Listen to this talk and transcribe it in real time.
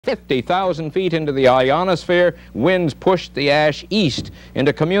50,000 feet into the ionosphere, winds pushed the ash east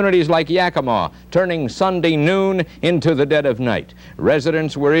into communities like Yakima, turning Sunday noon into the dead of night.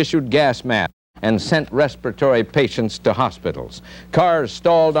 Residents were issued gas masks and sent respiratory patients to hospitals. Cars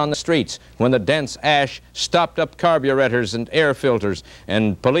stalled on the streets when the dense ash stopped up carburetors and air filters,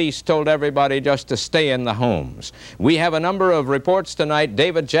 and police told everybody just to stay in the homes. We have a number of reports tonight.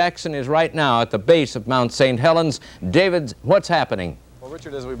 David Jackson is right now at the base of Mount St. Helens. David, what's happening? Well,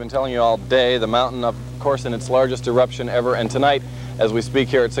 Richard, as we've been telling you all day, the mountain, of course, in its largest eruption ever, and tonight, as we speak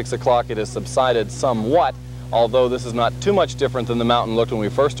here at 6 o'clock, it has subsided somewhat, although this is not too much different than the mountain looked when we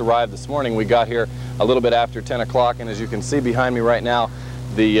first arrived this morning. We got here a little bit after 10 o'clock, and as you can see behind me right now,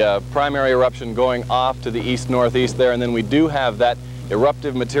 the primary eruption going off to the east-northeast there, and then we do have that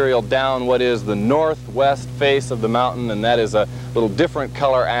eruptive material down what is the northwest face of the mountain, and that is a little different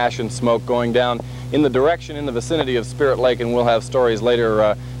color ash and smoke going down in the direction, in the vicinity of Spirit Lake, and we'll have stories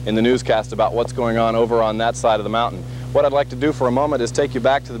later in the newscast about what's going on over on that side of the mountain. What I'd like to do for a moment is take you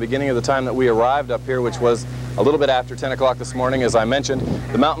back to the beginning of the time that we arrived up here, which was a little bit after 10 o'clock this morning. As I mentioned,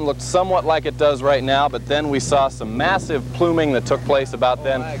 the mountain looked somewhat like it does right now, but then we saw some massive pluming that took place about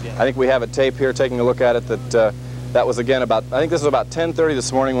then. I think we have a tape here taking a look at it that was again about, I think this was about 10:30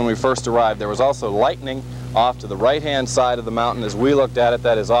 this morning when we first arrived. There was also lightning off to the right-hand side of the mountain as we looked at it.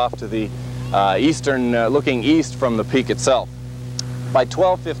 That is off to the looking east from the peak itself. By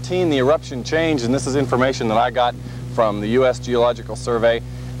 12:15, the eruption changed, and this is information that I got from the U.S. Geological Survey.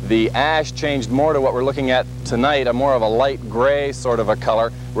 The ash changed more to what we're looking at tonight, a more of a light gray sort of a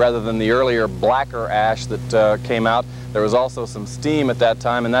color, rather than the earlier blacker ash that came out. There was also some steam at that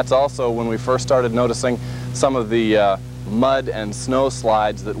time, and that's also when we first started noticing some of the mud and snow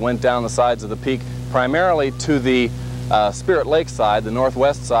slides that went down the sides of the peak, primarily to the Spirit Lake side, the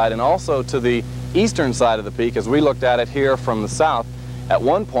northwest side, and also to the eastern side of the peak as we looked at it here from the south. At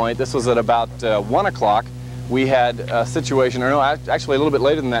one point, this was at about 1 o'clock, we had a situation, or no, actually a little bit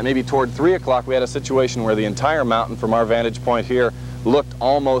later than that, maybe toward 3 o'clock, we had a situation where the entire mountain from our vantage point here looked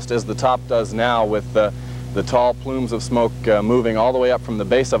almost as the top does now, with the tall plumes of smoke moving all the way up from the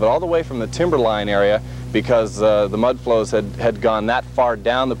base of it, all the way from the timberline area, because the mud flows had gone that far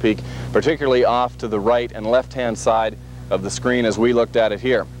down the peak, particularly off to the right and left-hand side of the screen as we looked at it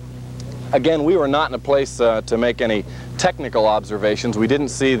here. Again, we were not in a place to make any technical observations. We didn't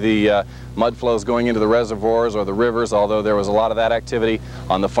see the mud flows going into the reservoirs or the rivers, although there was a lot of that activity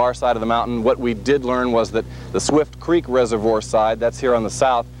on the far side of the mountain. What we did learn was that the Swift Creek Reservoir side, that's here on the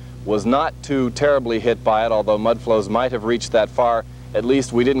south, was not too terribly hit by it, although mud flows might have reached that far. At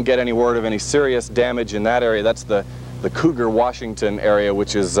least we didn't get any word of any serious damage in that area. That's the Cougar, Washington area,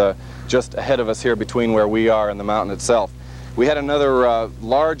 which is just ahead of us here between where we are and the mountain itself. We had another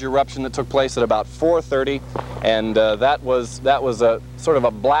large eruption that took place at about 4:30, and that was a sort of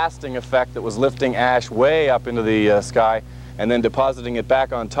a blasting effect that was lifting ash way up into the sky and then depositing it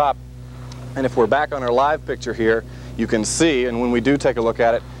back on top. And if we're back on our live picture here, you can see, and when we do take a look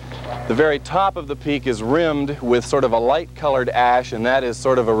at it, the very top of the peak is rimmed with sort of a light-colored ash, and that is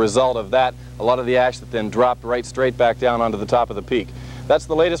sort of a result of that. A lot of the ash that then dropped right straight back down onto the top of the peak. That's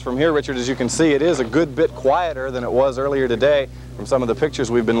the latest from here, Richard. As you can see, it is a good bit quieter than it was earlier today from some of the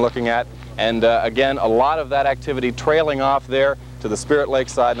pictures we've been looking at. And again, a lot of that activity trailing off there to the Spirit Lake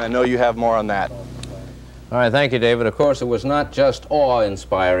side, and I know you have more on that. All right, thank you, David. Of course, it was not just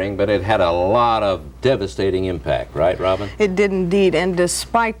awe-inspiring, but it had a lot of devastating impact, right, Robin? It did indeed, and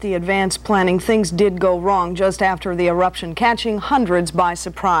despite the advanced planning, things did go wrong just after the eruption, catching hundreds by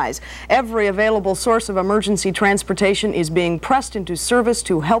surprise. Every available source of emergency transportation is being pressed into service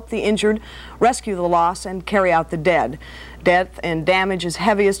to help the injured, rescue the lost, and carry out the dead. Death and damage is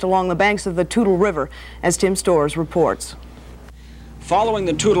heaviest along the banks of the Toutle River, as Tim Storrs reports. Following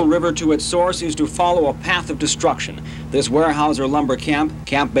the Toutle River to its source is to follow a path of destruction. This Weyerhaeuser lumber camp,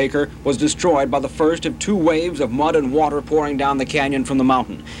 Camp Baker, was destroyed by the first of two waves of mud and water pouring down the canyon from the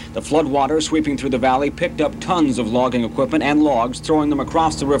mountain. The flood water sweeping through the valley picked up tons of logging equipment and logs, throwing them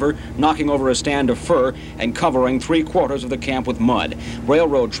across the river, knocking over a stand of fir, and covering 3/4 of the camp with mud.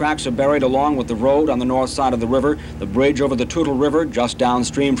 Railroad tracks are buried along with the road on the north side of the river. The bridge over the Toutle River, just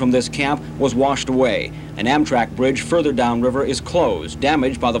downstream from this camp, was washed away. An Amtrak bridge further downriver is closed,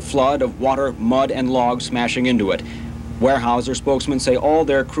 damaged by the flood of water, mud, and logs smashing into it. Weyerhaeuser spokesmen say all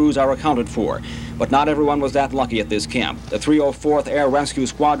their crews are accounted for. But not everyone was that lucky at this camp. The 304th Air Rescue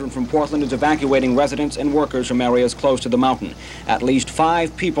Squadron from Portland is evacuating residents and workers from areas close to the mountain. At least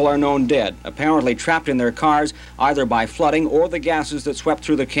 5 people are known dead, apparently trapped in their cars either by flooding or the gases that swept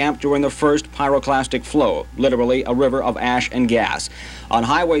through the camp during the first pyroclastic flow, literally a river of ash and gas. On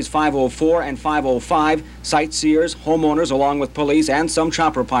highways 504 and 505, sightseers, homeowners, along with police and some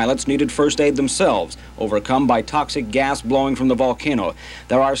chopper pilots needed first aid themselves, overcome by toxic gas blowing from the volcano.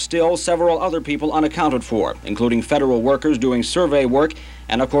 There are still several other people unaccounted for, including federal workers doing survey work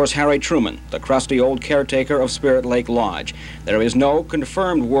and, of course, Harry Truman, the crusty old caretaker of Spirit Lake Lodge. There is no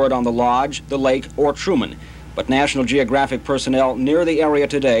confirmed word on the lodge, the lake, or Truman, but National Geographic personnel near the area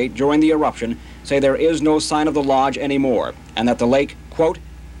today during the eruption say there is no sign of the lodge anymore, and that the lake, quote,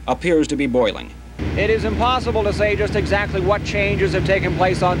 appears to be boiling. It is impossible to say just exactly what changes have taken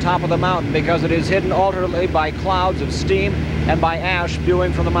place on top of the mountain because it is hidden alternately by clouds of steam and by ash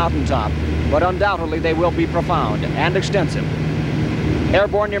spewing from the mountaintop. But undoubtedly they will be profound and extensive.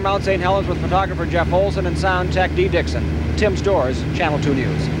 Airborne near Mount St. Helens with photographer Jeff Olson and sound tech Dee Dixon. Tim Storrs, Channel 2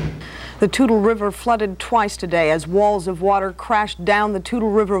 News. The Toutle River flooded twice today as walls of water crashed down the Toutle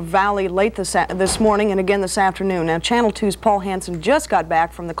River Valley late this morning and again this afternoon. Now, Channel 2's Paul Hansen just got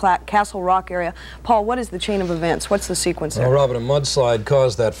back from the Castle Rock area. Paul, what is the chain of events? What's the sequence there? Well, Robin, a mudslide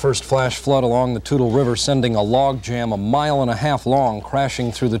caused that first flash flood along the Toutle River, sending a log jam 1.5 miles long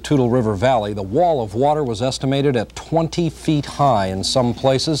crashing through the Toutle River Valley. The wall of water was estimated at 20 feet high in some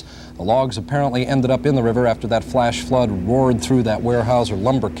places. The logs apparently ended up in the river after that flash flood roared through that Weyerhaeuser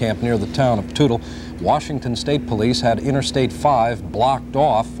lumber camp near the town of Toutle. Washington State Police had Interstate 5 blocked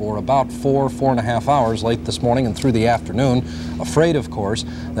off for about 4.5 hours late this morning and through the afternoon, afraid, of course,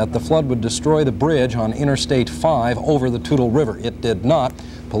 that the flood would destroy the bridge on Interstate 5 over the Toutle River. It did not.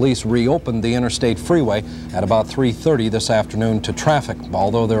 Police reopened the interstate freeway at about 3:30 this afternoon to traffic,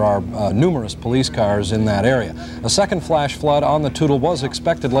 although there are numerous police cars in that area. A second flash flood on the Toutle was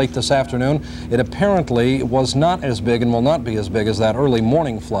expected late this afternoon. It apparently was not as big and will not be as big as that early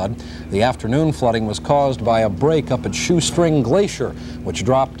morning flood. The afternoon flooding was caused by a break up at Shoestring Glacier, which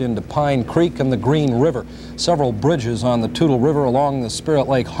dropped into Pine Creek and the Green River. Several bridges on the Toutle River along the Spirit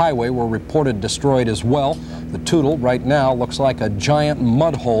Lake Highway were reported destroyed as well. The Toutle right now looks like a giant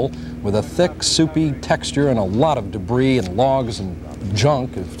mud hole with a thick, soupy texture and a lot of debris and logs and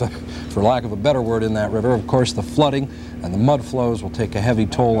junk, for lack of a better word, in that river. Of course, the flooding and the mud flows will take a heavy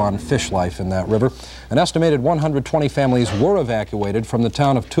toll on fish life in that river. An estimated 120 families were evacuated from the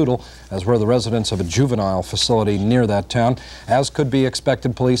town of Toutle, as were the residents of a juvenile facility near that town. As could be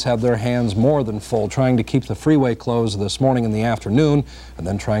expected, police had their hands more than full trying to keep the freeway closed this morning and the afternoon, and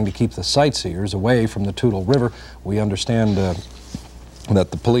then trying to keep the sightseers away from the Toutle River. We understand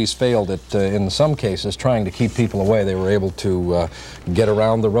that the police failed at, in some cases, trying to keep people away. They were able to get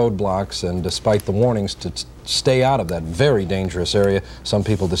around the roadblocks, and despite the warnings to stay out of that very dangerous area, some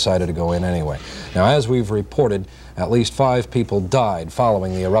people decided to go in anyway. Now, as we've reported, at least 5 people died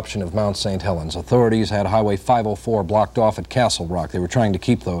following the eruption of Mount St. Helens. Authorities had Highway 504 blocked off at Castle Rock. They were trying to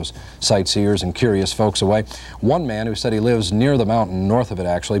keep those sightseers and curious folks away. One man who said he lives near the mountain, north of it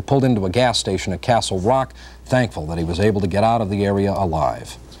actually, pulled into a gas station at Castle Rock, thankful that he was able to get out of the area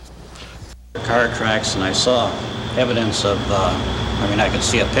alive. Car tracks, and I saw evidence of, I could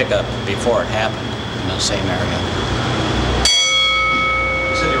see a pickup before it happened in the same area.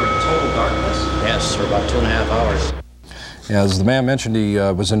 You said you were in total darkness? Yes, for about 2.5 hours. As the man mentioned, he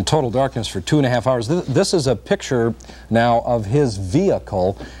was in total darkness for 2.5 hours. This is a picture now of his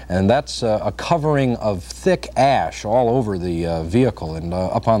vehicle, and that's a covering of thick ash all over the vehicle and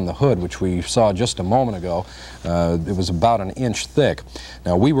up on the hood, which we saw just a moment ago. It was about 1 inch thick.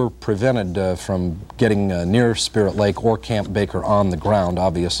 Now, we were prevented from getting near Spirit Lake or Camp Baker on the ground,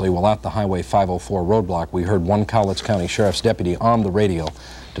 obviously. While at the Highway 504 roadblock, we heard one Cowlitz County Sheriff's deputy on the radio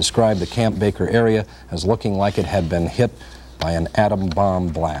describe the Camp Baker area as looking like it had been hit by an atom bomb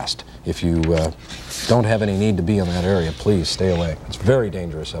blast. If you don't have any need to be in that area, please stay away. It's very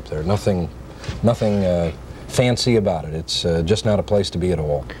dangerous up there. Nothing fancy about it. It's just not a place to be at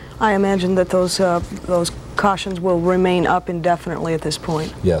all. I imagine that those cautions will remain up indefinitely at this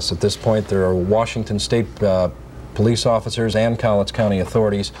point. Yes, at this point there are Washington State police officers and Cowlitz County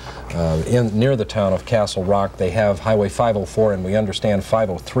authorities near the town of Castle Rock. They have Highway 504 and we understand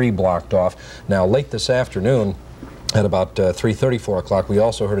 503 blocked off. Now, late this afternoon, at about 3:30, 4 o'clock, we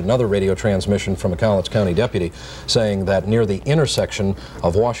also heard another radio transmission from a Cowlitz County deputy saying that near the intersection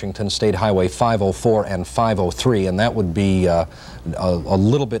of Washington State Highway 504 and 503, and that would be a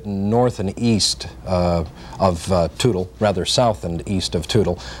little bit north and east of Toutle, rather south and east of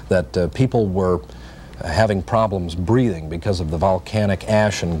Toutle, that people were having problems breathing because of the volcanic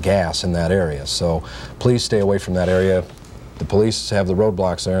ash and gas in that area. So please stay away from that area. The police have the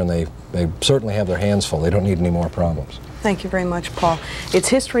roadblocks there, and they certainly have their hands full. They don't need any more problems. Thank you very much, Paul. It's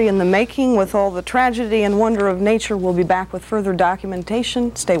history in the making with all the tragedy and wonder of nature. We'll be back with further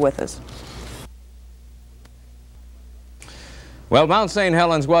documentation. Stay with us. Well, Mount St.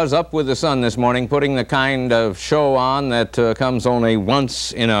 Helens was up with the sun this morning, putting the kind of show on that comes only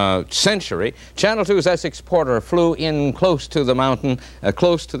once in a century. Channel 2's Essex Porter flew in close to the mountain,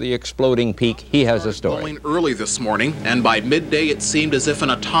 close to the exploding peak. He has a story. Blowing early this morning, and by midday it seemed as if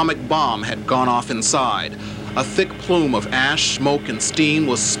an atomic bomb had gone off inside. A thick plume of ash, smoke, and steam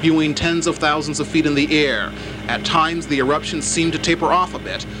was spewing tens of thousands of feet in the air. At times, the eruption seemed to taper off a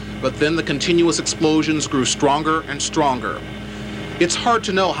bit, but then the continuous explosions grew stronger and stronger. It's hard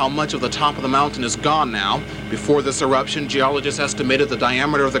to know how much of the top of the mountain is gone now. Before this eruption, geologists estimated the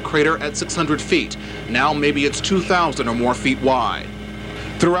diameter of the crater at 600 feet. Now maybe it's 2,000 or more feet wide.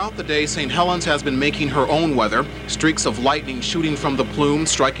 Throughout the day, St. Helens has been making her own weather, streaks of lightning shooting from the plume,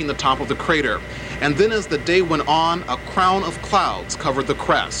 striking the top of the crater. And then as the day went on, a crown of clouds covered the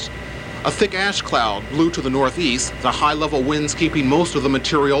crest. A thick ash cloud blew to the northeast, the high-level winds keeping most of the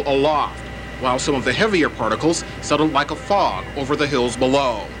material aloft, while some of the heavier particles settled like a fog over the hills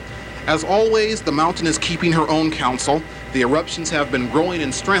below. As always, the mountain is keeping her own counsel. The eruptions have been growing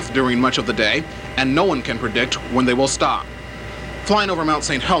in strength during much of the day, and no one can predict when they will stop. Flying over Mount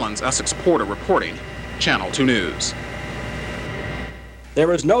St. Helens, Essex Porter reporting, Channel 2 News.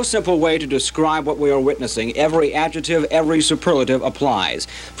 There is no simple way to describe what we are witnessing. Every adjective, every superlative applies.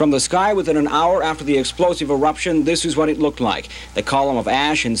 From the sky within an hour after the explosive eruption, this is what it looked like. The column of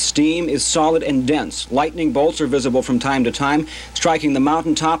ash and steam is solid and dense. Lightning bolts are visible from time to time, striking the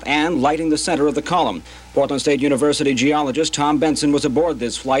mountaintop and lighting the center of the column. Portland State University geologist Tom Benson was aboard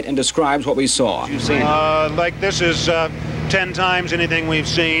this flight and describes what we saw. Like this is 10 times anything we've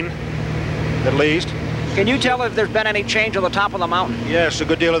seen, at least. Can you tell if there's been any change on the top of the mountain? Yes, a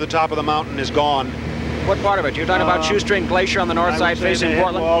good deal of the top of the mountain is gone. What part of it? You're talking about Shoestring Glacier on the north side facing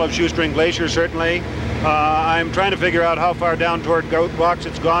Portland? The wall of Shoestring Glacier, certainly. I'm trying to figure out how far down toward Goat Rocks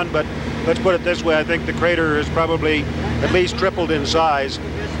it's gone, but let's put it this way. I think the crater is probably at least tripled in size,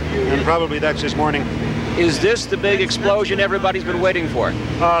 and probably that's this morning. Is this the big explosion everybody's been waiting for?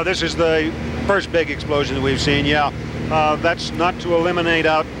 This is the first big explosion that we've seen, yeah. That's not to eliminate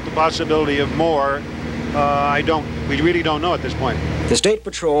out the possibility of more. We really don't know at this point. The State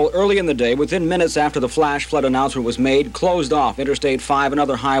Patrol, early in the day, within minutes after the flash flood announcement was made, closed off Interstate 5 and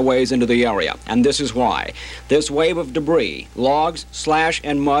other highways into the area. And this is why. This wave of debris, logs, slash,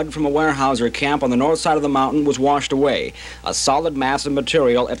 and mud from a Weyerhaeuser camp on the north side of the mountain was washed away. A solid mass of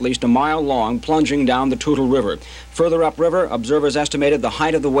material at least a mile long plunging down the Toutle River. Further upriver, observers estimated the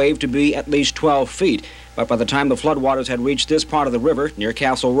height of the wave to be at least 12 feet. But by the time the floodwaters had reached this part of the river, near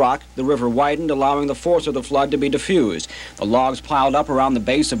Castle Rock, the river widened, allowing the force of the flood to be diffused. The logs piled up around the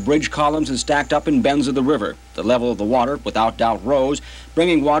base of bridge columns and stacked up in bends of the river. The level of the water, without doubt, rose,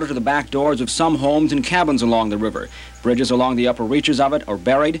 bringing water to the back doors of some homes and cabins along the river. Bridges along the upper reaches of it are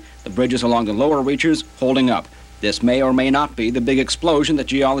buried, the bridges along the lower reaches holding up. This may or may not be the big explosion that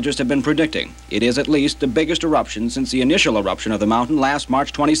geologists have been predicting. It is at least the biggest eruption since the initial eruption of the mountain last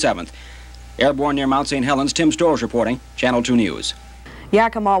March 27th. Airborne near Mount St. Helens, Tim Storrs reporting, Channel 2 News.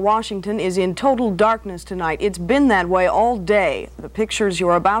 Yakima, Washington is in total darkness tonight. It's been that way all day. The pictures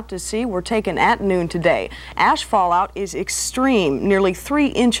you're about to see were taken at noon today. Ash fallout is extreme. Nearly 3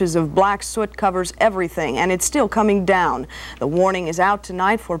 inches of black soot covers everything, and it's still coming down. The warning is out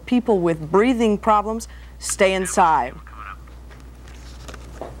tonight for people with breathing problems. Stay inside.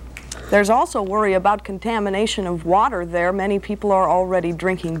 There's also worry about contamination of water there. Many people are already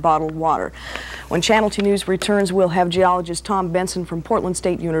drinking bottled water. When Channel 2 News returns, we'll have geologist Tom Benson from Portland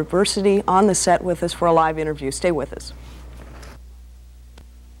State University on the set with us for a live interview. Stay with us.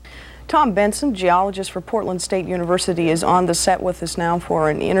 Tom Benson, geologist for Portland State University, is on the set with us now for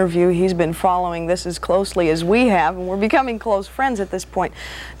an interview. He's been following this as closely as we have, and we're becoming close friends at this point.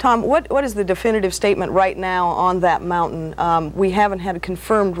 Tom, what is the definitive statement right now on that mountain? We haven't had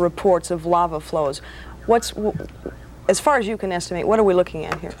confirmed reports of lava flows. As far as you can estimate, what are we looking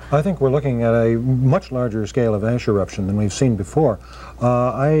at here? I think we're looking at a much larger scale of ash eruption than we've seen before.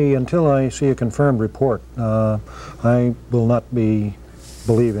 Until I see a confirmed report, I will not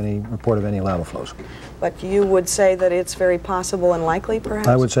believe any report of any lava flows. But you would say that it's very possible and likely, perhaps?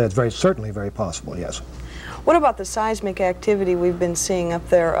 I would say it's certainly very possible, yes. What about the seismic activity we've been seeing up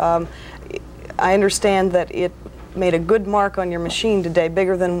there? I understand that it made a good mark on your machine today,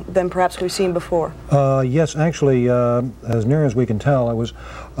 bigger than perhaps we've seen before. Yes, actually, as near as we can tell, it was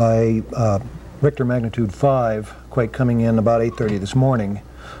a Richter magnitude 5 quake coming in about 8:30 this morning,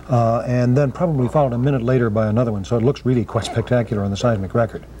 and then probably followed a minute later by another one, so it looks really quite spectacular on the seismic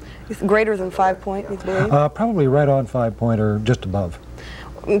record. Greater than 5 point, you believe? Probably right on 5 point or just above.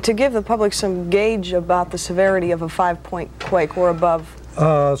 To give the public some gauge about the severity of a 5 point quake or above?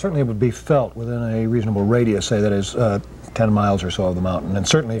 Certainly it would be felt within a reasonable radius, say that is 10 miles or so of the mountain, and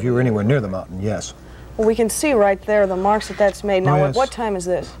certainly if you were anywhere near the mountain, yes. Well, we can see right there the marks that that's made. Now, yes. What time is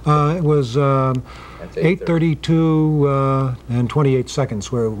this? It was 8:32 and 28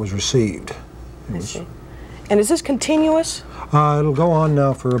 seconds where it was received. I see. And is this continuous? It'll go on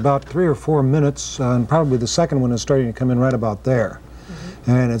now for about 3 or 4 minutes, and probably the second one is starting to come in right about there.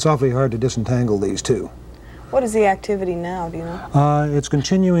 And it's awfully hard to disentangle these two. What is the activity now, do you know? It's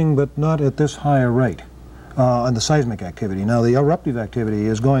continuing, but not at this high a rate on the seismic activity. Now, the eruptive activity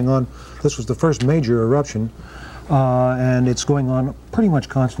is going on. This was the first major eruption, and it's going on pretty much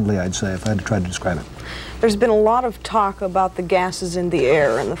constantly, I'd say, if I had to try to describe it. There's been a lot of talk about the gases in the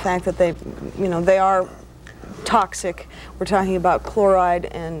air and the fact that they are toxic. We're talking about chloride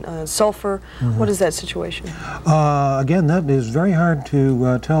and sulfur. What is that situation? Again, that is very hard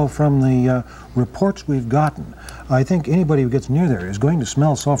to tell from the reports we've gotten. I think anybody who gets near there is going to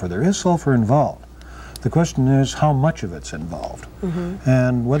smell sulfur. There is sulfur involved. The question is how much of it's involved,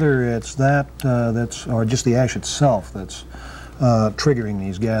 and whether it's that or just the ash itself that's triggering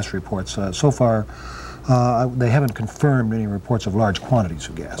these gas reports. So far, they haven't confirmed any reports of large quantities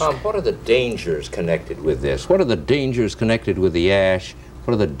of gas. What are the dangers connected with this? What are the dangers connected with the ash?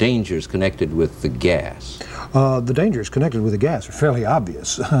 What are the dangers connected with the gas? The dangers connected with the gas are fairly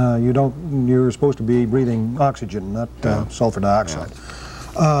obvious. You're supposed to be breathing oxygen, not sulfur dioxide.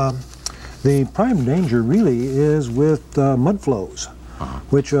 The prime danger really is with mud flows,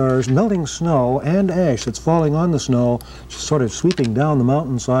 which are melting snow and ash that's falling on the snow, sort of sweeping down the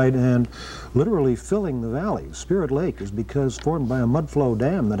mountainside and literally filling the valley. Spirit Lake is formed by a mud flow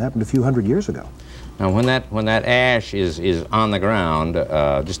dam that happened a few hundred years ago. Now, when that ash is on the ground,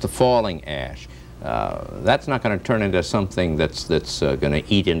 just the falling ash, that's not going to turn into something that's going to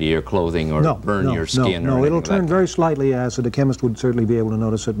eat into your clothing or burn your skin. No, it'll turn very slightly acid. A chemist would certainly be able to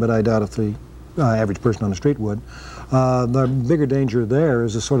notice it, but I doubt if the average person on the street would. The bigger danger there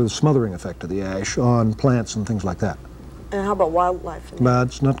is a sort of smothering effect of the ash on plants and things like that. And how about wildlife? But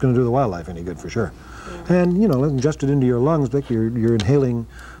it's not going to do the wildlife any good for sure. And ingest it into your lungs, but you're inhaling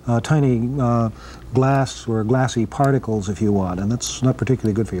tiny glass or glassy particles, if you want, and that's not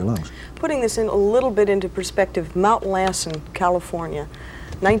particularly good for your lungs. Putting this in a little bit into perspective, Mount Lassen, California,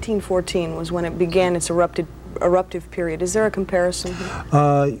 1914 was when it began its eruptive period. Is there a comparison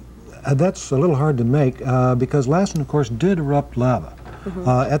here? That's a little hard to make because Lassen, of course, did erupt lava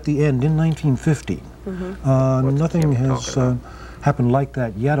at the end in 1915. Nothing has happened like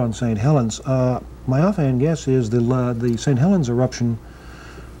that yet on St. Helens. My offhand guess is the St. Helens eruption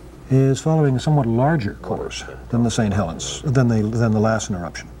is following a somewhat larger course than the St. Helens, than the Lassen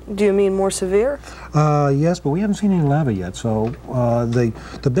eruption. Do you mean more severe? Yes, but we haven't seen any lava yet. So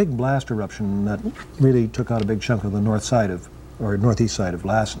the big blast eruption that really took out a big chunk of the northeast side of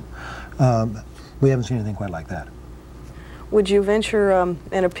Lassen, we haven't seen anything quite like that. Would you venture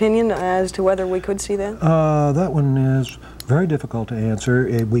an opinion as to whether we could see that? That one is very difficult to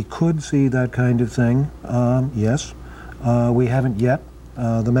answer. We could see that kind of thing, yes. We haven't yet.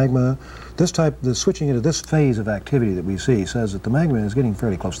 The magma, the switching into this phase of activity that we see says that the magma is getting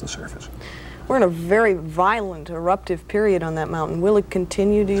fairly close to the surface. We're in a very violent eruptive period on that mountain. Will it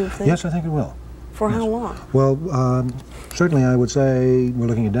continue, do you think? Yes, I think it will. For how long? Well, certainly I would say we're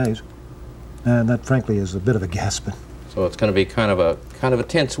looking at days. And that, frankly, is a bit of a guess, but... So it's going to be kind of a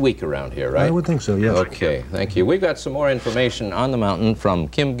tense week around here, right? I would think so, yes. Okay, thank you. We've got some more information on the mountain from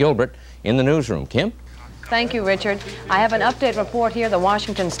Kim Gilbert in the newsroom. Kim? Thank you, Richard. I have an update report here. The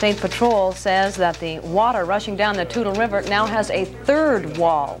Washington State Patrol says that the water rushing down the Toutle River now has a third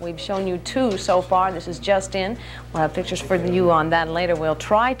wall. We've shown you two so far. This is just in. We'll have pictures for you on that later. We'll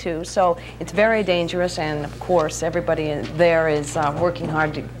try to. So it's very dangerous, and of course, everybody there is working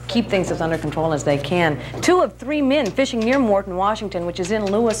hard to keep things as under control as they can. 2 of 3 men fishing near Morton, Washington, which is in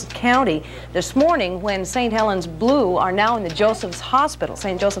Lewis County, this morning when St. Helens Blue are now in the Joseph's Hospital,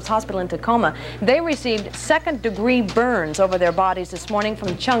 St. Joseph's Hospital in Tacoma. They received second-degree burns over their bodies this morning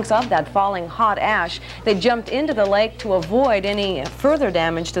from chunks of that falling hot ash. They jumped into the lake to avoid any further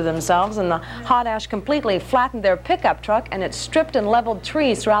damage to themselves, and the hot ash completely flattened their pickup truck, and it stripped and leveled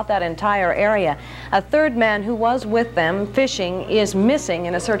trees throughout that entire area. A third man who was with them fishing is missing,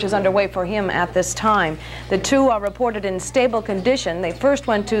 and a search is underway for him at this time. The two are reported in stable condition. They first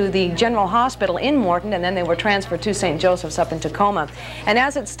went to the General Hospital in Morton, and then they were transferred to St. Joseph's up in Tacoma. And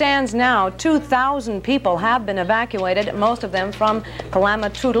as it stands now, 2,000 people have been evacuated, most of them from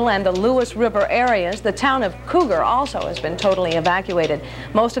Palamatootle and the Lewis River areas. The town of Cougar also has been totally evacuated.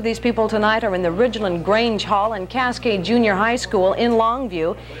 Most of these people tonight are in the Ridgeland Grange Hall and Cascade Junior High School in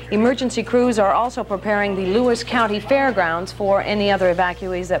Longview. Emergency crews are also preparing the Lewis County Fairgrounds for any other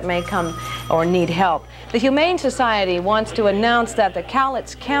evacuees that may come or need help. The Humane Society wants to announce that the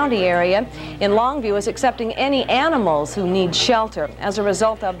Cowlitz County area in Longview is accepting any animals who need shelter as a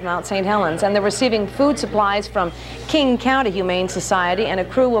result of Mount St. Helens, and they're receiving food supplies from King County Humane Society, and a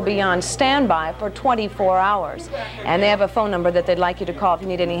crew will be on standby for 24 hours. And they have a phone number that they'd like you to call if you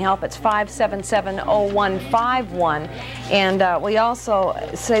need any help. It's 577-0151. And we also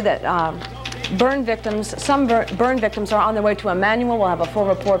say that some burn victims are on their way to Emmanuel. We'll have a full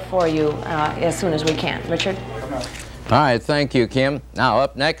report for you as soon as we can. Richard? All right, thank you, Kim. Now,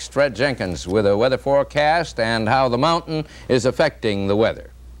 up next, Fred Jenkins with a weather forecast and how the mountain is affecting the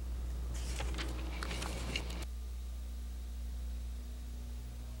weather.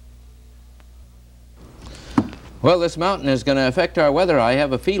 Well, this mountain is going to affect our weather. I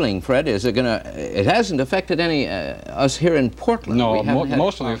have a feeling, Fred. Is it going to? It hasn't affected any us here in Portland. No,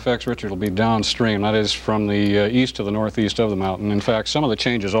 most of the effects, Richard, will be downstream. That is from the east to the northeast of the mountain. In fact, some of the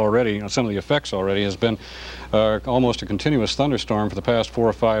changes already, some of the effects already, has been almost a continuous thunderstorm for the past 4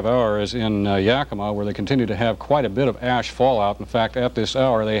 or 5 hours in Yakima, where they continue to have quite a bit of ash fallout. In fact, at this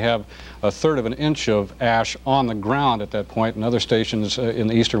hour, they have 1/3 of an inch of ash on the ground at that point, and other stations in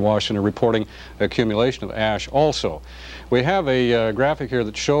the eastern Washington are reporting accumulation of ash also. We have a graphic here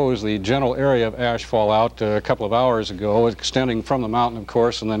that shows the general area of ash fallout a couple of hours ago, extending from the mountain, of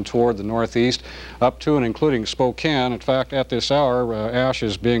course, and then toward the northeast, up to and including Spokane. In fact, at this hour, ash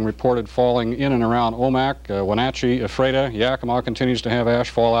is being reported falling in and around Omak, Wenatchee, Ephrata. Yakima continues to have ash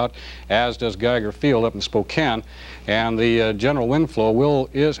fallout, as does Geiger Field up in Spokane. And the general wind flow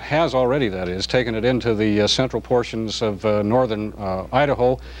has already, that is, taken it into the central portions of northern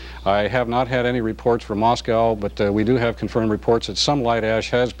Idaho. I have not had any reports from Moscow, but we do have confirmed reports that some light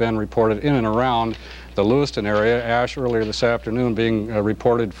ash has been reported in and around the Lewiston area. Ash earlier this afternoon being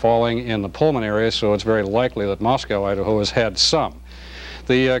reported falling in the Pullman area, so it's very likely that Moscow, Idaho, has had some.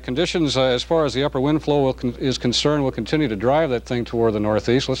 The conditions as far as the upper wind flow is concerned will continue to drive that thing toward the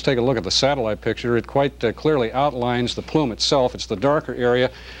northeast. Let's take a look at the satellite picture. It quite clearly outlines the plume itself. It's the darker area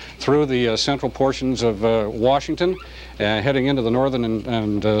through the central portions of Washington, heading into the northern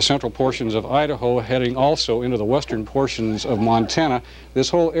and central portions of Idaho, heading also into the western portions of Montana. This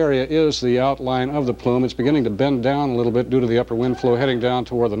whole area is the outline of the plume. It's beginning to bend down a little bit due to the upper wind flow heading down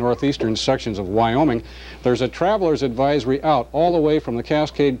toward the northeastern sections of Wyoming. There's a traveler's advisory out all the way from the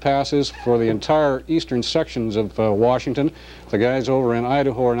Cascade Passes for the entire eastern sections of Washington. The guys over in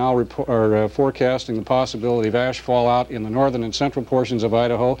Idaho are now forecasting the possibility of ash fallout in the northern and central portions of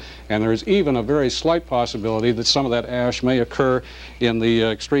Idaho, and there is even a very slight possibility that some of that ash may occur in the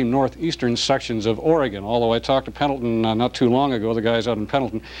extreme northeastern sections of Oregon. Although I talked to Pendleton not too long ago, the guys out in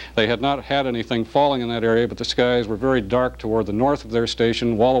Pendleton, they had not had anything falling in that area, but the skies were very dark toward the north of their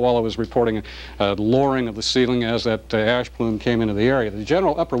station. Walla Walla was reporting a lowering of the ceiling as that ash plume came into the area. The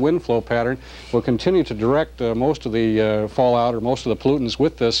general upper wind flow pattern will continue to direct most of the fallout or most of the pollutants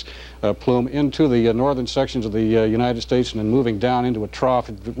with this plume into the northern sections of the United States and then moving down into a trough.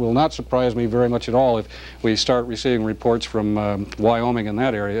 It will not surprise me very much at all if we start receiving reports from Wyoming in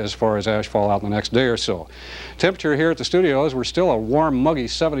that area as far as ash fallout in the next day or so. Temperature here at the studios, we're still a warm, muggy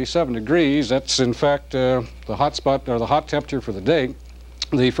 77 degrees. That's in fact the hot spot, or the hot temperature for the day.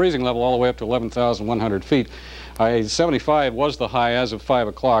 The freezing level all the way up to 11,100 feet. 75 was the high as of 5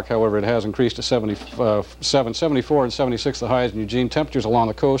 o'clock. However, it has increased to 74 and 76 the highs in Eugene. Temperatures along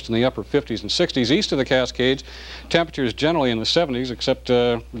the coast in the upper 50s and 60s. East of the Cascades, temperatures generally in the 70s, except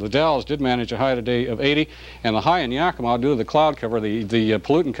the Dalles did manage a high today of 80. And the high in Yakima, due to the cloud cover, the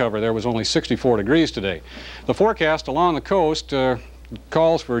pollutant cover there, was only 64 degrees today. The forecast along the coast,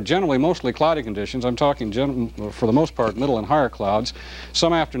 calls for generally mostly cloudy conditions. I'm talking for the most part middle and higher clouds.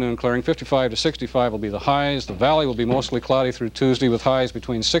 Some afternoon clearing, 55 to 65 will be the highs. The valley will be mostly cloudy through Tuesday with highs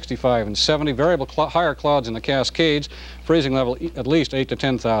between 65 and 70. Variable higher clouds in the Cascades, freezing level at least 8 to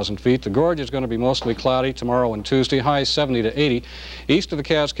 10,000 feet. The gorge is going to be mostly cloudy tomorrow and Tuesday, highs 70 to 80. East of the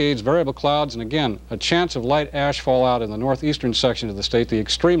Cascades, variable clouds, and again, a chance of light ash fallout in the northeastern section of the state, the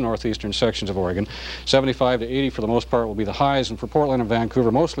extreme northeastern sections of Oregon. 75 to 80 for the most part will be the highs, and for Portland and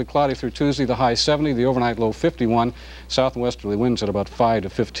Vancouver, mostly cloudy through Tuesday, the high 70, the overnight low 51, south and westerly winds at about 5 to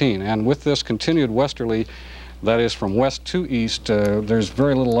 15. And with this continued westerly, that is from west to east, there's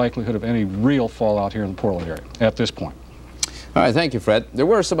very little likelihood of any real fallout here in the Portland area at this point. All right, thank you, Fred. There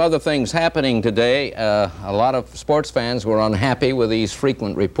were some other things happening today. A lot of sports fans were unhappy with these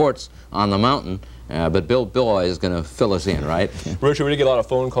frequent reports on the mountain. But Bill Boy is going to fill us in, right? Richard, we did get a lot of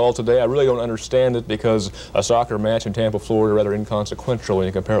phone calls today. I really don't understand it because a soccer match in Tampa, Florida, rather inconsequential when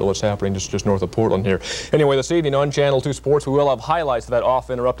you compare it to what's happening just north of Portland here. Anyway, this evening on Channel 2 Sports, we will have highlights of that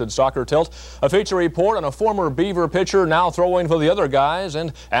off-interrupted soccer tilt, a feature report on a former Beaver pitcher now throwing for the other guys,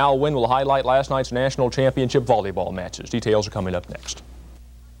 and Al Wynn will highlight last night's national championship volleyball matches. Details are coming up next.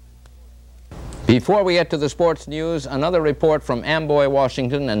 Before we get to the sports news, another report from Amboy,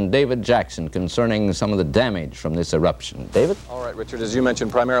 Washington, and David Jackson concerning some of the damage from this eruption. David? All right, Richard, as you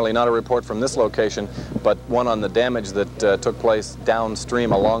mentioned, primarily not a report from this location, but one on the damage that took place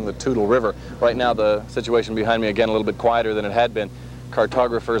downstream along the Toutle River. Right now, the situation behind me, again, a little bit quieter than it had been.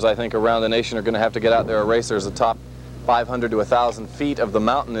 Cartographers, I think, around the nation are going to have to get out their erasers. The top 500 to 1,000 feet of the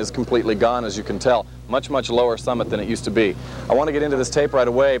mountain is completely gone, as you can tell. Much lower summit than it used to be. I want to get into this tape right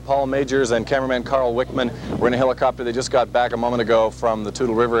away. Paul Majors and cameraman Carl Wickman were in a helicopter. They just got back a moment ago from the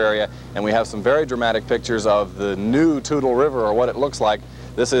Toutle River area, and we have some very dramatic pictures of the new Toutle River, or what it looks like.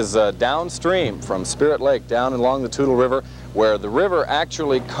 This is downstream from Spirit Lake, down along the Toutle River, where the river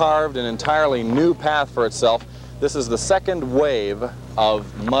actually carved an entirely new path for itself. This is the second wave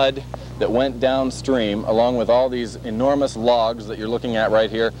of mud that went downstream, along with all these enormous logs that you're looking at right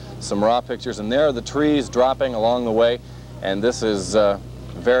here. Some raw pictures, and there are the trees dropping along the way, and this is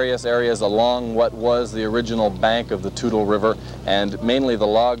various areas along what was the original bank of the Toutle River, and mainly the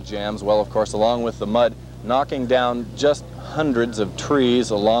log jams, well, of course, along with the mud, knocking down just hundreds of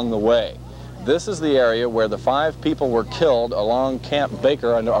trees along the way. This is the area where the 5 people were killed along Camp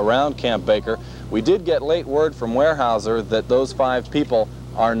Baker and around Camp Baker. We did get late word from Weyerhaeuser that those 5 people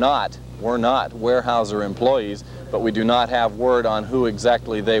were not Weyerhaeuser employees, but we do not have word on who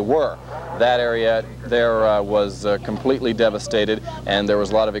exactly they were. That area there was completely devastated, and there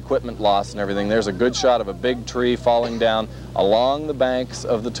was a lot of equipment loss and everything. There's a good shot of a big tree falling down along the banks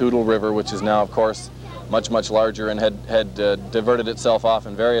of the Toutle River, which is now, of course, much larger and had diverted itself off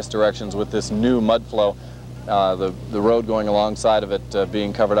in various directions with this new mud flow. The road going alongside of it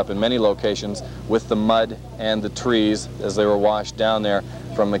being covered up in many locations with the mud and the trees as they were washed down there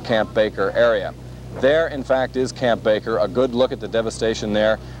from the Camp Baker area. There, in fact, is Camp Baker. A good look at the devastation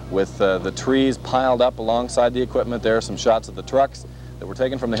there with the trees piled up alongside the equipment. There are some shots of the trucks that were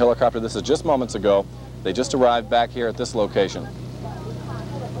taken from the helicopter. This is just moments ago. They just arrived back here at this location.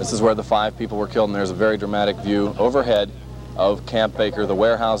 This is where the 5 people were killed, and there's a very dramatic view overhead of Camp Baker, the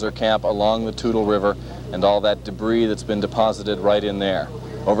Weyerhaeuser camp along the Toutle River, and all that debris that's been deposited right in there.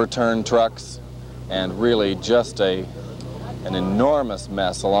 Overturned trucks, and really just an enormous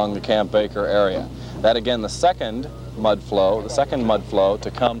mess along the Camp Baker area. That, again, the second mud flow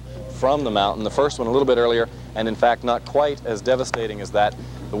to come from the mountain. The first one a little bit earlier, and in fact not quite as devastating as that.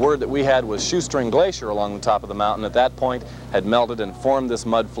 The word that we had was Shoestring Glacier along the top of the mountain at that point had melted and formed this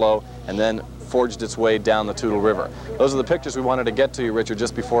mud flow, and then forged its way down the Toutle River. Those are the pictures we wanted to get to you, Richard,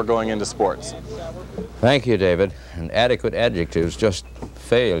 just before going into sports. Thank you, David. And adequate adjectives just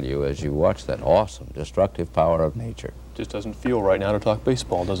fail you as you watch that awesome, destructive power of nature. Just doesn't feel right now to talk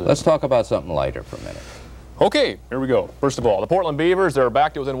baseball, does it? Let's talk about something lighter for a minute. Okay, here we go. First of all, the Portland Beavers, they're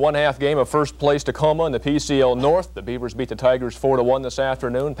back to within 1/2 game of first place Tacoma in the PCL North. The Beavers beat the Tigers 4-1 this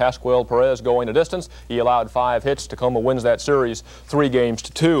afternoon. Pascual Perez going the distance. He allowed 5 hits. Tacoma wins that series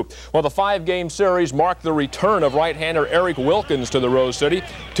 3-2. Well, the 5-game series marked the return of right-hander Eric Wilkins to the Rose City.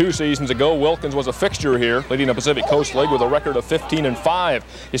 2 seasons ago, Wilkins was a fixture here, leading the Pacific Coast League with a record of 15-5.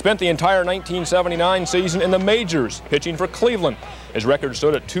 He spent the entire 1979 season in the majors, pitching for Cleveland. His record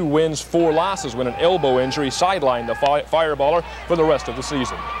stood at 2 wins, 4 losses when an elbow injury sidelined the fireballer for the rest of the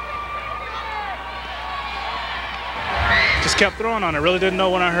season. Just kept throwing on it. Really didn't know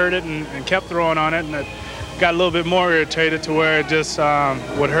when I heard it and kept throwing on it, and it got a little bit more irritated to where it just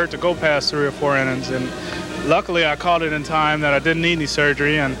would hurt to go past 3 or 4 innings. And luckily I caught it in time that I didn't need any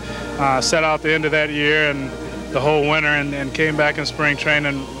surgery, and set out the end of that year and the whole winter and came back in spring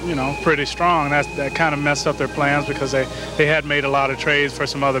training, you know, pretty strong. That kind of messed up their plans because they had made a lot of trades for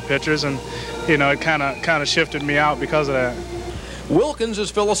some other pitchers, and you know, it kind of shifted me out because of that. Wilkins is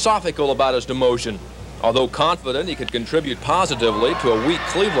philosophical about his demotion. Although confident he could contribute positively to a weak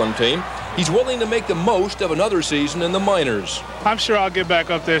Cleveland team, he's willing to make the most of another season in the minors. I'm sure I'll get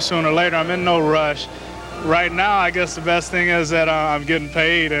back up there sooner or later. I'm in no rush. Right now, I guess the best thing is that I'm getting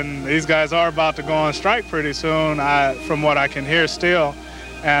paid, and these guys are about to go on strike pretty soon, from what I can hear still.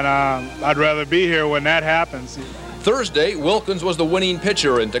 And I'd rather be here when that happens. Thursday, Wilkins was the winning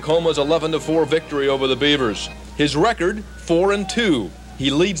pitcher in Tacoma's 11-4 victory over the Beavers. His record, 4-2.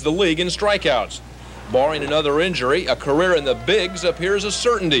 He leads the league in strikeouts. Barring another injury, a career in the bigs appears a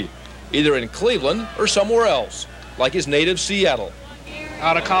certainty, either in Cleveland or somewhere else, like his native Seattle.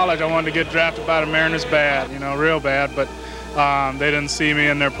 Out of college, I wanted to get drafted by the Mariners bad, you know, real bad, but they didn't see me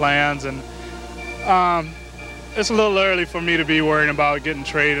in their plans, and it's a little early for me to be worrying about getting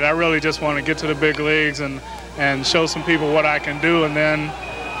traded. I really just want to get to the big leagues and show some people what I can do, and then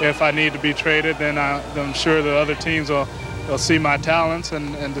if I need to be traded, then I'm sure the other teams will see my talents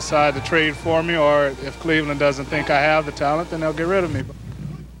and decide to trade for me, or if Cleveland doesn't think I have the talent, then they'll get rid of me.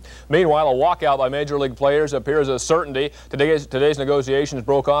 Meanwhile, a walkout by Major League players appears a certainty. Today's negotiations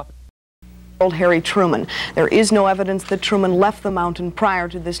broke off. Harry Truman. There is no evidence that Truman left the mountain prior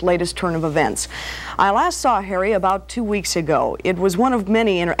to this latest turn of events. I last saw Harry about 2 weeks ago. It was one of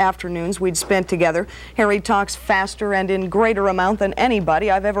many afternoons we'd spent together. Harry talks faster and in greater amount than anybody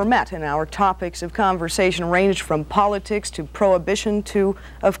I've ever met, and our topics of conversation ranged from politics to prohibition to,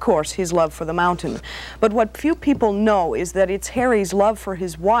 of course, his love for the mountain. But what few people know is that it's Harry's love for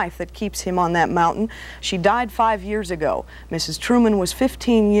his wife that keeps him on that mountain. She died 5 years ago. Mrs. Truman was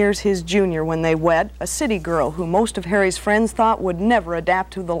 15 years his junior when they wed, a city girl who most of Harry's friends thought would never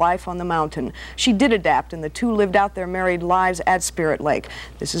adapt to the life on the mountain. She did adapt, and the two lived out their married lives at Spirit Lake.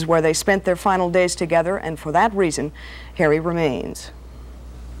 This is where they spent their final days together, and for that reason, Harry remains.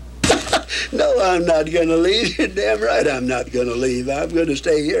 No, I'm not going to leave. You're damn right I'm not going to leave. I'm going to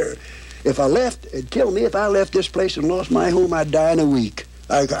stay here. If I left, it'd kill me. If I left this place and lost my home, I'd die in a week.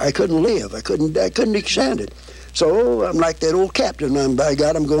 I couldn't live. I couldn't stand it. So I'm like that old captain. By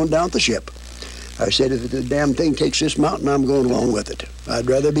God, I'm going down the ship. I said, if the damn thing takes this mountain, I'm going along with it. I'd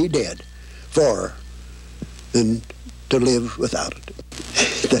rather be dead than to live without it.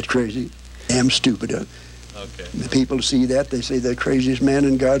 That crazy, damn stupid. Huh? Okay. The people see that, they say the craziest man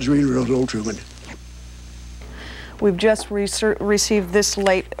in God's green world, old Truman. We've just received this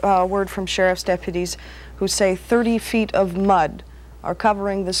late word from sheriff's deputies who say 30 feet of mud are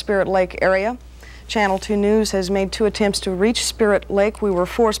covering the Spirit Lake area. Channel 2 News has made 2 attempts to reach Spirit Lake. We were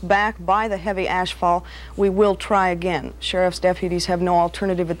forced back by the heavy ashfall. We will try again. Sheriff's deputies have no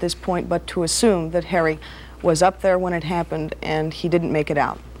alternative at this point but to assume that Harry was up there when it happened and he didn't make it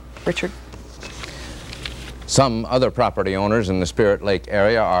out. Richard? Some other property owners in the Spirit Lake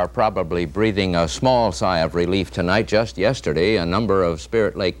area are probably breathing a small sigh of relief tonight. Just yesterday, a number of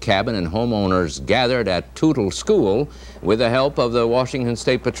Spirit Lake cabin and homeowners gathered at Tootle School with the help of the Washington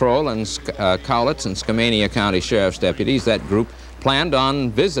State Patrol and Cowlitz and Skamania County Sheriff's deputies. That group planned on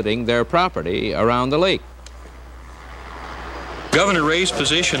visiting their property around the lake. Governor Ray's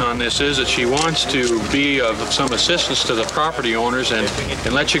position on this is that she wants to be of some assistance to the property owners and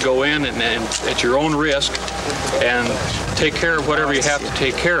let you go in and at your own risk and take care of whatever you have to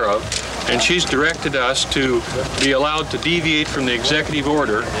take care of. And she's directed us to be allowed to deviate from the executive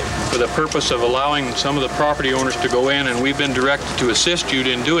order for the purpose of allowing some of the property owners to go in, and we've been directed to assist you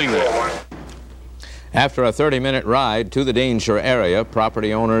in doing that. After a 30-minute ride to the danger area,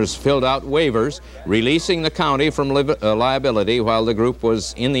 property owners filled out waivers releasing the county from liability while the group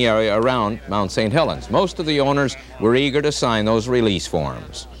was in the area around Mount St. Helens. Most of the owners were eager to sign those release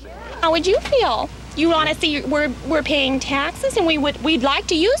forms. How would you feel? You want to see we're paying taxes and we'd like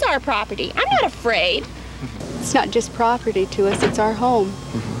to use our property. I'm not afraid. It's not just property to us, it's our home.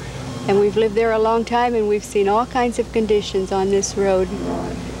 And we've lived there a long time and we've seen all kinds of conditions on this road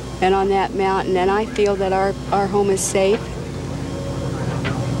and on that mountain, and I feel that our home is safe,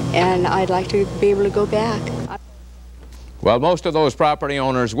 and I'd like to be able to go back. Well, most of those property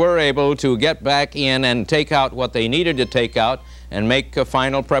owners were able to get back in and take out what they needed to take out and make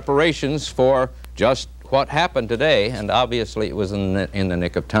final preparations for just what happened today, and obviously it was in the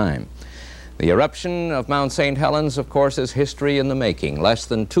nick of time. The eruption of Mount St. Helens, of course, is history in the making. Less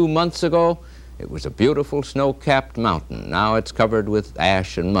than 2 months ago, it was a beautiful snow-capped mountain. Now it's covered with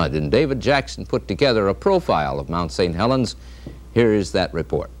ash and mud. And David Jackson put together a profile of Mount St. Helens. Here is that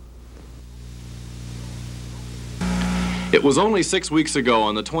report. It was only 6 weeks ago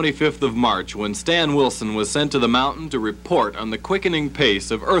on the 25th of March when Stan Wilson was sent to the mountain to report on the quickening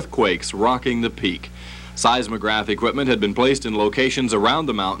pace of earthquakes rocking the peak. Seismograph equipment had been placed in locations around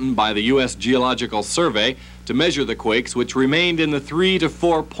the mountain by the U.S. Geological Survey to measure the quakes, which remained in the 3 to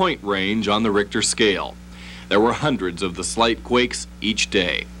 4 point range on the Richter scale. There were hundreds of the slight quakes each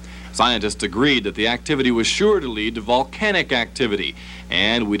day. Scientists agreed that the activity was sure to lead to volcanic activity,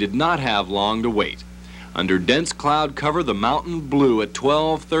 and we did not have long to wait. Under dense cloud cover, the mountain blew at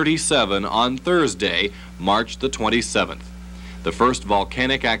 12:37 on Thursday, March the 27th. The first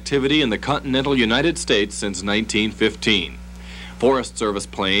volcanic activity in the continental United States since 1915. Forest Service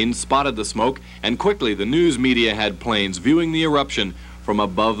planes spotted the smoke, and quickly the news media had planes viewing the eruption from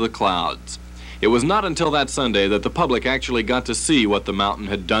above the clouds. It was not until that Sunday that the public actually got to see what the mountain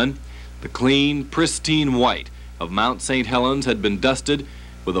had done. The clean, pristine white of Mount St. Helens had been dusted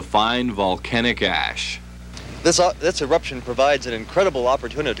with a fine volcanic ash. This eruption provides an incredible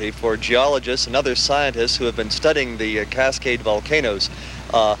opportunity for geologists and other scientists who have been studying the Cascade volcanoes.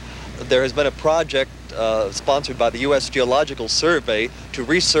 There has been a project sponsored by the U.S. Geological Survey to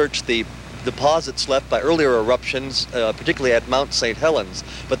research the deposits left by earlier eruptions, particularly at Mount St. Helens.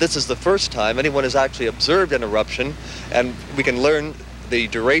 But this is the first time anyone has actually observed an eruption, and we can learn the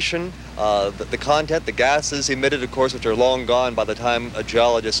duration, the content, the gases emitted, of course, which are long gone by the time a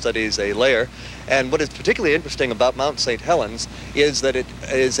geologist studies a layer. And what is particularly interesting about Mount St. Helens is that it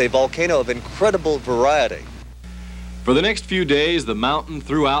is a volcano of incredible variety. For the next few days, the mountain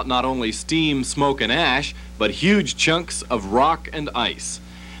threw out not only steam, smoke, and ash, but huge chunks of rock and ice.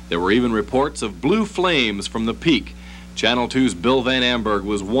 There were even reports of blue flames from the peak. Channel 2's Bill Van Amberg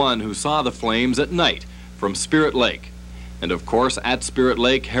was one who saw the flames at night from Spirit Lake. And of course, at Spirit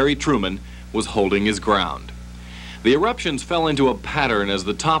Lake, Harry Truman was holding his ground. The eruptions fell into a pattern as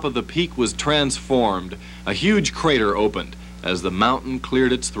the top of the peak was transformed. A huge crater opened as the mountain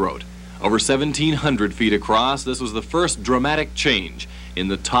cleared its throat. Over 1,700 feet across, this was the first dramatic change in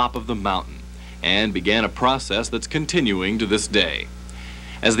the top of the mountain, and began a process that's continuing to this day.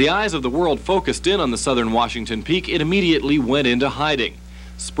 As the eyes of the world focused in on the southern Washington peak, it immediately went into hiding.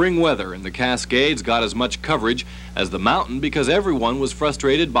 Spring weather in the Cascades got as much coverage as the mountain because everyone was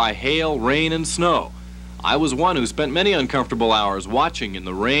frustrated by hail, rain, and snow. I was one who spent many uncomfortable hours watching in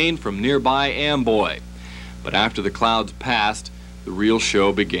the rain from nearby Amboy. But after the clouds passed, the real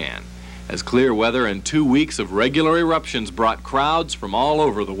show began, as clear weather and 2 weeks of regular eruptions brought crowds from all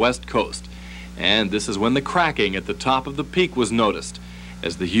over the West Coast. And this is when the cracking at the top of the peak was noticed.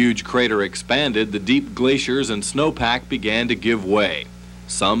 As the huge crater expanded, the deep glaciers and snowpack began to give way.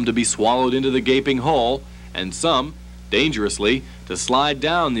 Some to be swallowed into the gaping hole, and some, dangerously, to slide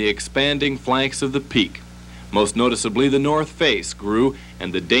down the expanding flanks of the peak. Most noticeably, the north face grew,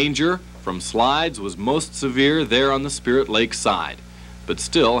 and the danger from slides was most severe there on the Spirit Lake side. But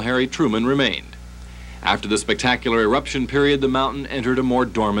still, Harry Truman remained. After the spectacular eruption period, the mountain entered a more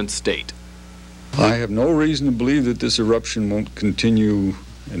dormant state. I have no reason to believe that this eruption won't continue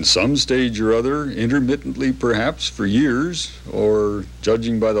in some stage or other, intermittently perhaps for years, or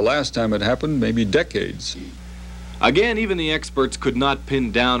judging by the last time it happened, maybe decades. Again, even the experts could not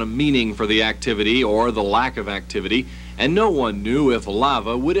pin down a meaning for the activity or the lack of activity, and no one knew if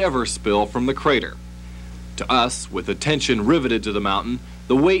lava would ever spill from the crater. To us, with attention riveted to the mountain,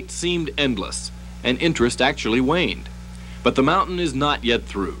 the wait seemed endless, and interest actually waned. But the mountain is not yet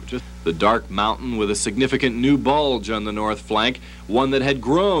through. The dark mountain with a significant new bulge on the north flank, one that had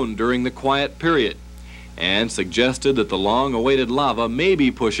grown during the quiet period, and suggested that the long-awaited lava may be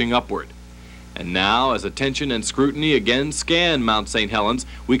pushing upward. And now, as attention and scrutiny again scan Mount St. Helens,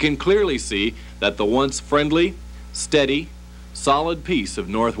 we can clearly see that the once friendly, steady, solid piece of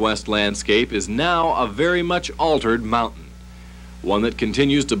northwest landscape is now a very much altered mountain. One that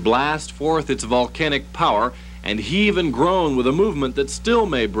continues to blast forth its volcanic power and heave and groan with a movement that still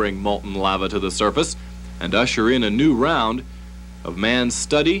may bring molten lava to the surface and usher in a new round of man's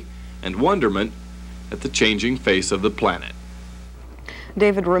study and wonderment at the changing face of the planet.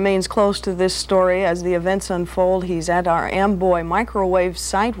 David remains close to this story as the events unfold. He's at our Amboy microwave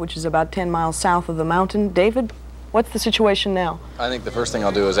site, which is about 10 miles south of the mountain. David, what's the situation now? I think the first thing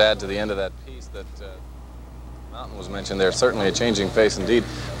I'll do is add to the end of that piece that mountain was mentioned there. Certainly a changing face indeed.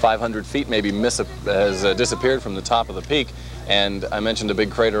 500 feet maybe has disappeared from the top of the peak, and I mentioned a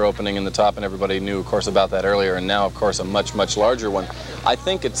big crater opening in the top, and everybody knew, of course, about that earlier, and now, of course, a much, much larger one. I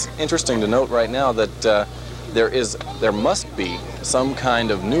think it's interesting to note right now that there must be some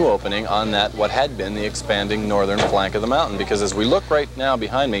kind of new opening on that, what had been the expanding northern flank of the mountain, because as we look right now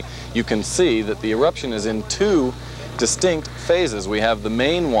behind me, you can see that the eruption is in two distinct phases. We have the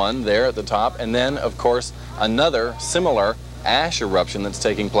main one there at the top, and then, of course, another similar ash eruption that's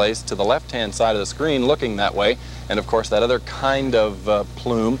taking place to the left-hand side of the screen looking that way, and of course that other kind of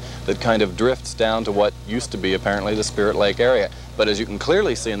plume that kind of drifts down to what used to be apparently the Spirit Lake area. But as you can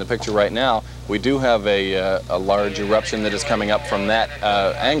clearly see in the picture right now, we do have a large eruption that is coming up from that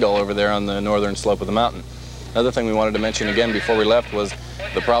angle over there on the northern slope of the mountain. Another thing we wanted to mention again before we left was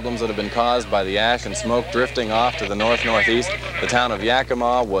the problems that have been caused by the ash and smoke drifting off to the north-northeast. The town of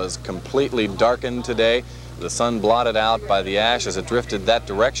Yakima was completely darkened today. The sun blotted out by the ash as it drifted that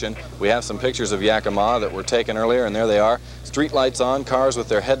direction. We have some pictures of Yakima that were taken earlier, and there they are. Street lights on, cars with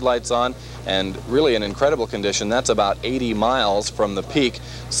their headlights on, and really an incredible condition. That's about 80 miles from the peak,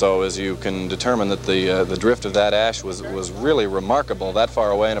 so as you can determine that the drift of that ash was really remarkable that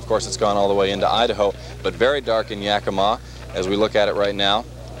far away, and of course it's gone all the way into Idaho, but very dark in Yakima as we look at it right now.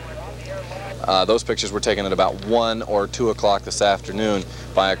 Those pictures were taken at about 1 or 2 o'clock this afternoon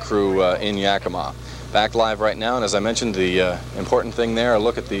by a crew in Yakima. Back live right now, and as I mentioned, the important thing there, a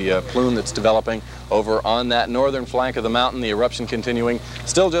look at the plume that's developing over on that northern flank of the mountain, the eruption continuing.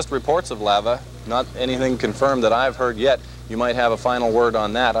 Still just reports of lava, not anything confirmed that I've heard yet. You might have a final word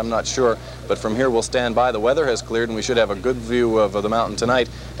on that, I'm not sure, but from here we'll stand by. The weather has cleared and we should have a good view of the mountain tonight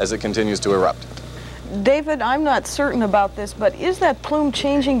as it continues to erupt. David, I'm not certain about this, but is that plume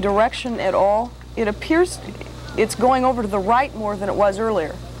changing direction at all? It appears it's going over to the right more than it was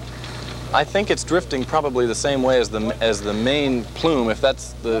earlier. I think it's drifting probably the same way as the main plume, if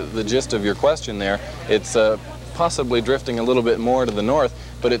that's the gist of your question there. It's possibly drifting a little bit more to the north,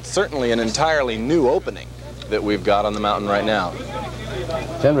 but it's certainly an entirely new opening that we've got on the mountain right now.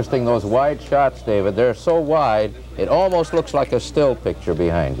 It's interesting, those wide shots, David, they're so wide, it almost looks like a still picture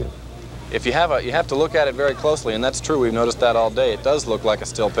behind you. If you have to look at it very closely, and that's true, we've noticed that all day. It does look like a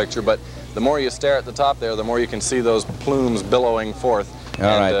still picture, but the more you stare at the top there, the more you can see those plumes billowing forth.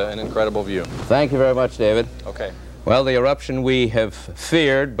 All right. An incredible view. Thank you very much, David. Okay. Well, the eruption we have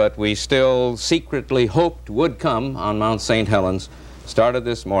feared, but we still secretly hoped would come on Mount St. Helens, started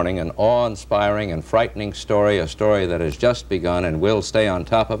this morning, an awe-inspiring and frightening story, a story that has just begun, and we'll stay on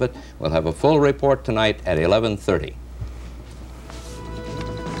top of it. We'll have a full report tonight at 11:30.